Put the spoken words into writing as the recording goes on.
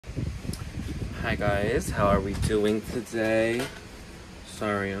Hi guys, how are we doing today?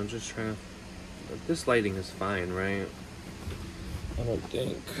 Sorry, I'm just trying to... This lighting is fine, right? I don't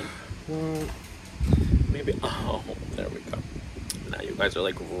think. Well, maybe... Oh, there we go. Now you guys are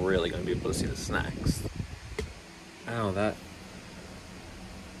like really gonna be able to see the snacks. Ow, that...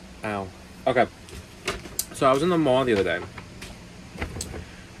 Ow. Okay. So I was in the mall the other day.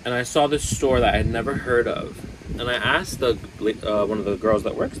 And I saw this store that I had never heard of. And I asked the one of the girls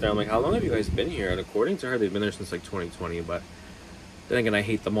that works there, I'm like, how long have you guys been here? And according to her, they've been there since like 2020. But then again, I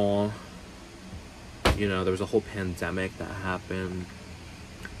hate them all. You know, there was a whole pandemic that happened.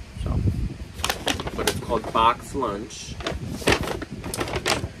 So, but it's called Box Lunch.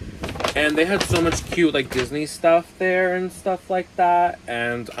 And they had so much cute like Disney stuff there and stuff like that.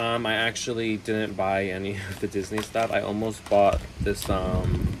 And I actually didn't buy any of the Disney stuff. I almost bought this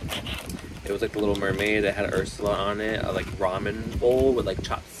it was like the Little Mermaid. It had Ursula on it, a like ramen bowl with like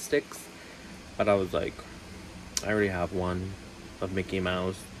chopsticks. But I was like, I already have one of Mickey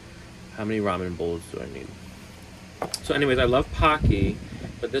Mouse. How many ramen bowls do I need? So anyways, I love Pocky,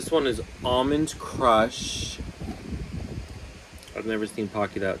 but this one is Almond Crush. I've never seen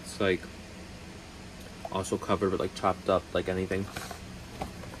Pocky that's like also covered with like chopped up like anything.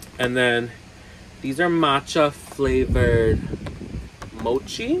 And then these are matcha flavored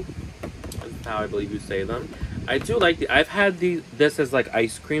mochi. That's how I believe you say them. I do like I've had this as like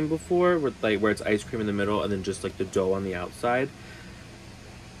ice cream before, with like where it's ice cream in the middle and then just like the dough on the outside.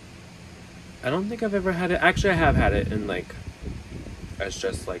 I don't think I've ever had it. Actually, I have had it in like as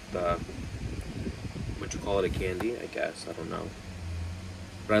just like the, what you call it, a candy, I guess. I don't know.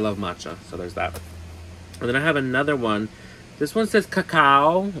 But I love matcha, so there's that. And then I have another one. This one says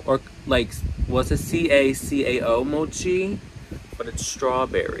cacao, or like, well, it says CACAO mochi, but it's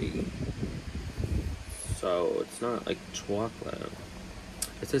strawberry. So it's not like chocolate.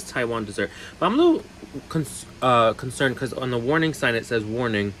 It says Taiwan dessert. But I'm a little concerned because on the warning sign it says,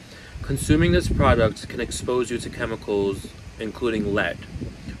 warning, consuming this product can expose you to chemicals including lead,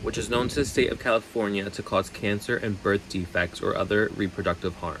 which is known to the state of California to cause cancer and birth defects or other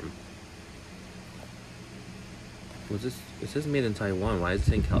reproductive harm. Was this? It says made in Taiwan. Why is it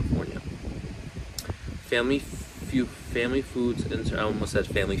saying California? Family Foods I almost said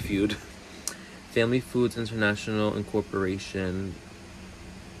Family Feud. Family Foods International Incorporation.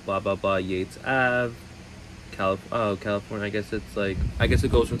 Blah blah blah. Yates Ave. California. I guess it's like. I guess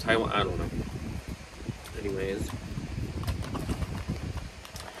it goes from Taiwan. I don't know. Anyways.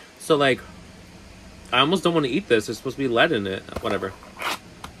 So like, I almost don't want to eat this. There's supposed to be lead in it. Whatever.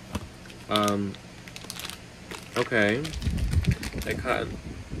 Okay. It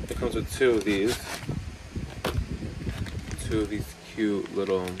comes with two of these cute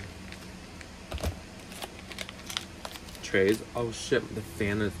little trays. Oh shit, the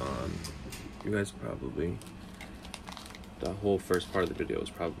fan is on. You guys probably, the whole first part of the video was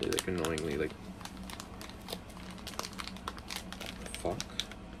probably like annoyingly like, fuck.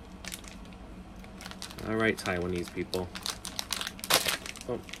 Alright, Taiwanese people.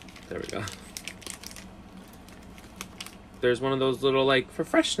 Oh, there we go. There's one of those little, like, for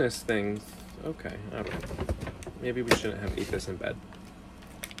freshness things. Okay, alright. Maybe we shouldn't have eat this in bed.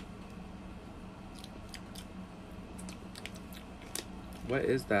 What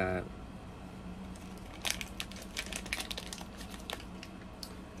is that?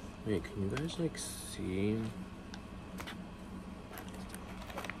 Wait, can you guys, like, see?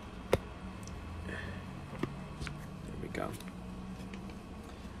 There we go.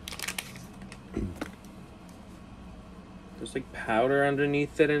 There's like powder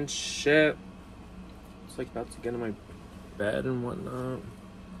underneath it and shit. It's like about to get in my bed and whatnot.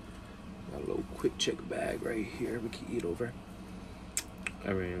 Got a little quick check bag right here we can eat over.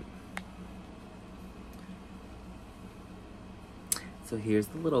 Alright. So here's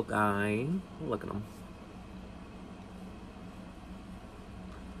the little guy. Look at him.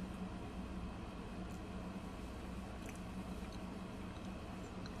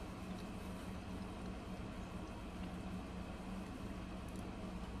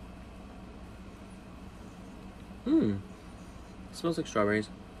 It smells like strawberries.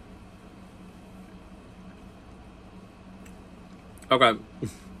 Okay.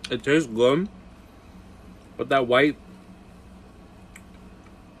 It tastes good. But that white,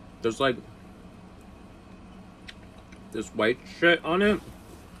 there's like this white shit on it.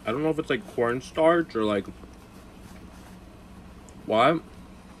 I don't know if it's like cornstarch or like what.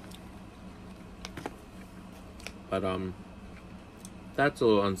 But that's a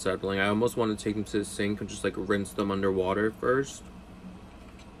little unsettling. I almost want to take them to the sink and just like rinse them underwater first.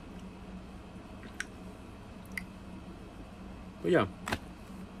 But yeah.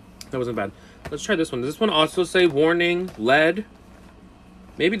 That wasn't bad. Let's try this one. Does this one also say warning, lead?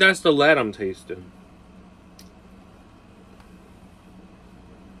 Maybe that's the lead I'm tasting.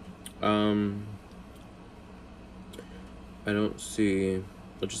 I don't see.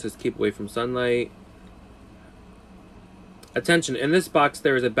 It just says keep away from sunlight. Attention, in this box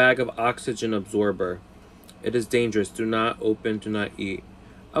there is a bag of oxygen absorber. It is dangerous. Do not open, do not eat.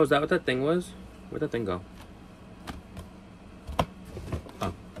 Oh, is that what that thing was? Where'd that thing go?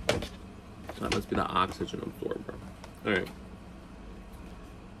 Oh. That must be the oxygen absorber. Alright.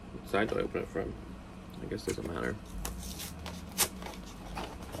 What side do I open it from? I guess it doesn't matter.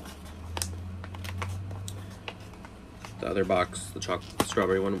 The other box, the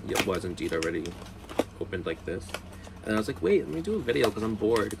strawberry one, was indeed already opened like this. And I was like, wait, let me do a video because I'm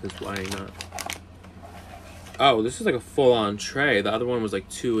bored, because why not? Oh, this is like a full-on tray. The other one was like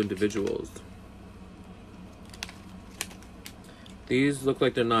 2 individuals. These look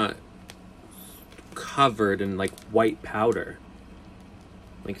like they're not covered in like white powder.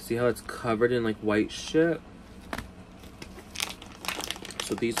 Like, see how it's covered in like white shit?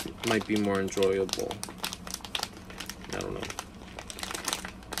 So these might be more enjoyable. I don't know.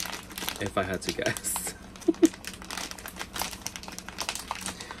 If I had to guess.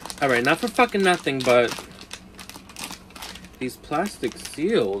 Alright, not for fucking nothing, but these plastic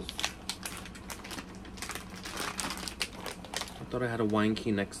seals. I thought I had a wine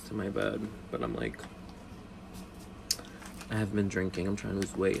key next to my bed, but I'm like, I haven't been drinking. I'm trying to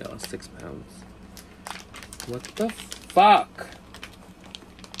lose weight. 6 pounds. What the fuck?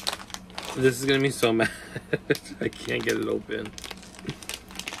 This is gonna be so mad. I can't get it open.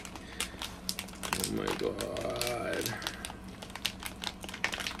 Oh my god.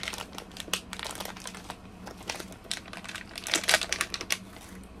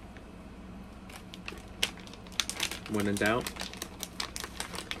 When in doubt,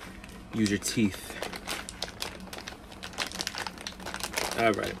 use your teeth.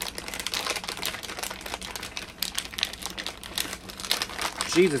 Alright.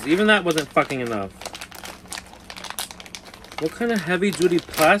 Jesus, even that wasn't fucking enough. What kind of heavy-duty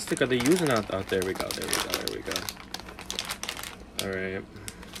plastic are they using out there? There we go, there we go, there we go.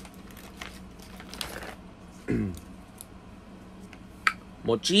 Alright.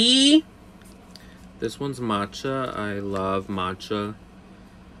 Mochi! This one's matcha. I love matcha.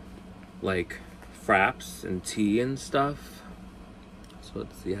 Like, fraps and tea and stuff. So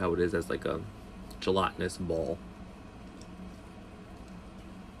let's see how it is as like a gelatinous ball.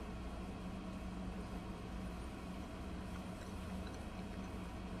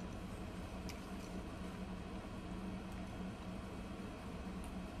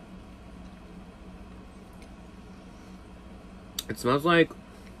 It smells like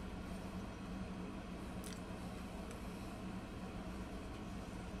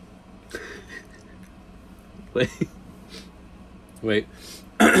wait.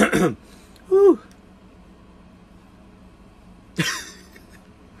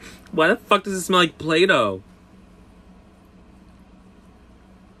 Why the fuck does it smell like Play-Doh?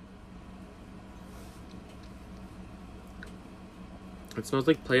 It smells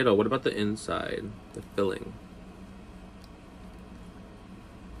like Play-Doh. What about the inside? The filling?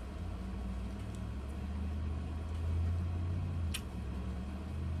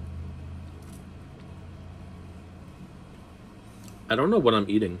 I don't know what I'm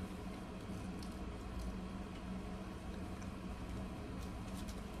eating.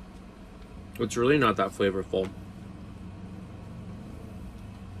 It's really not that flavorful.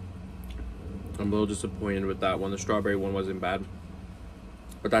 I'm a little disappointed with that one. The strawberry one wasn't bad.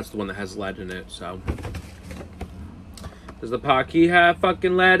 But that's the one that has lead in it, so. Does the Pocky have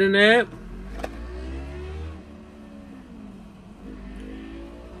fucking lead in it?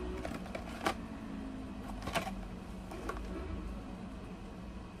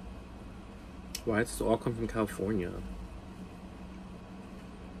 Why does this all come from California?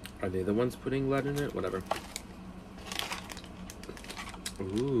 Are they the ones putting lead in it? Whatever.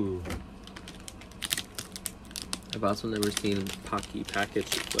 Ooh. I've also never seen Pocky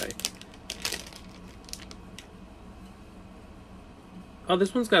packaged this way. Oh,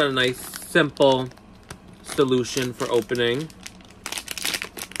 this one's got a nice, simple solution for opening.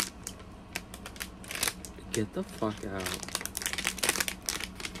 Get the fuck out.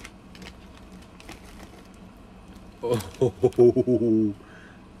 Oh,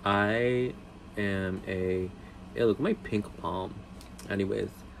 I am a... Hey, look at my pink palm. Anyways,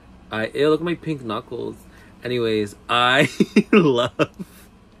 hey, look at my pink knuckles. Anyways, I love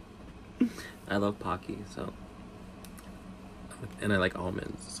Pocky, so... And I like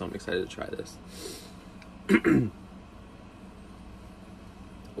almonds, so I'm excited to try this.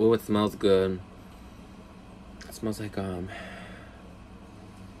 Oh, it smells good. It smells like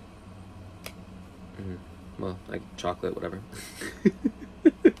well, like chocolate, whatever.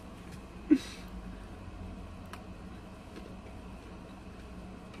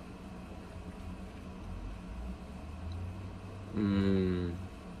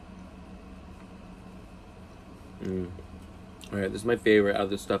 Alright, this is my favorite out of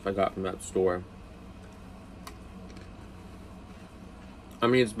the stuff I got from that store. I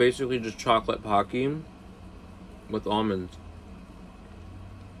mean, it's basically just chocolate Pocky with almonds.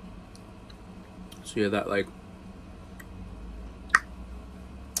 So yeah, that like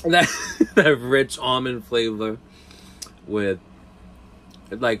that rich almond flavor with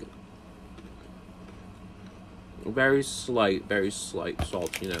like very slight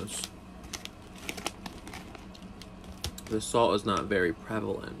saltiness. The salt is not very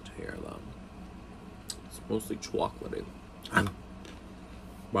prevalent here though. It's mostly chocolatey.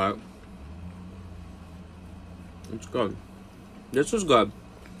 But it's good. This was good.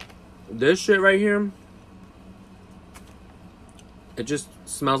 This shit right here, it just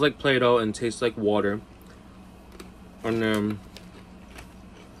smells like Play-Doh and tastes like water. And then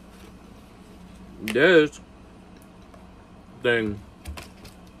this thing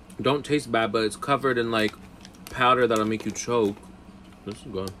don't taste bad, but it's covered in like powder that'll make you choke. This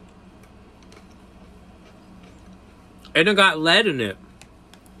is good. And it got lead in it.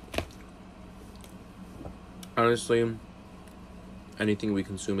 Honestly, anything we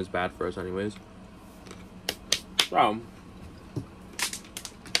consume is bad for us anyways. So,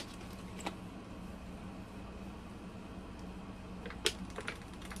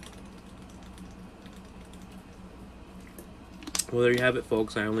 well, there you have it,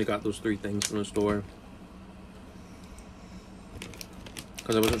 folks. I only got those 3 things from the store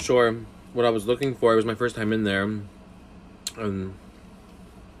because I wasn't sure what I was looking for. It was my first time in there, and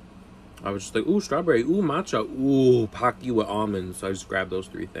I was just like, ooh, strawberry, ooh, matcha, ooh, Pocky with almonds. So I just grabbed those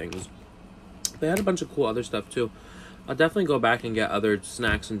 3 things. They had a bunch of cool other stuff too. I'll definitely go back and get other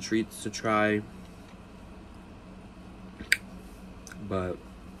snacks and treats to try. But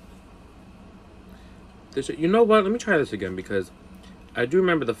this, you know what? Let me try this again because I do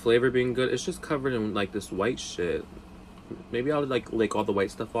remember the flavor being good. It's just covered in like this white shit. Maybe I'll like lick all the white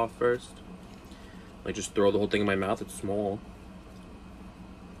stuff off first. Like just throw the whole thing in my mouth. It's small.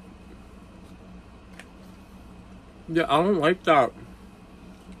 Yeah, I don't like that.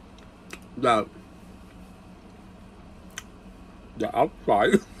 The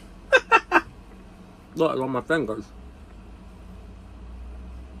outside. Look, it's on my fingers.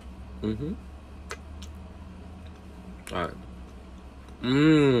 Alright.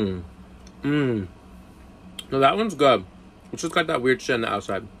 No, that one's good. It's just got that weird shit on the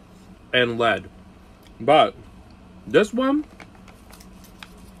outside. And lead. But this one,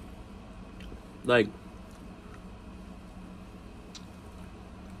 like,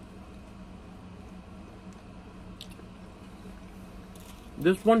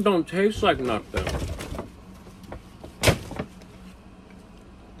 this one don't taste like nothing.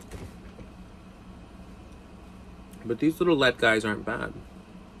 But these little lead guys aren't bad.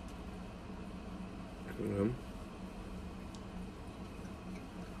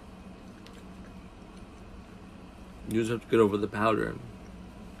 You just have to get over the powder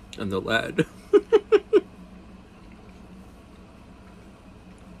and the lead.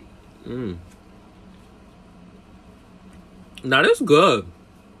 That is good.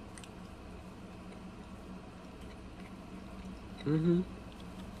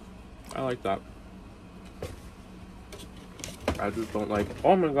 I like that. I just don't like.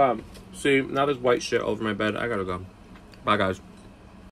 Oh my god. See, now there's white shit over my bed. I gotta go. Bye, guys.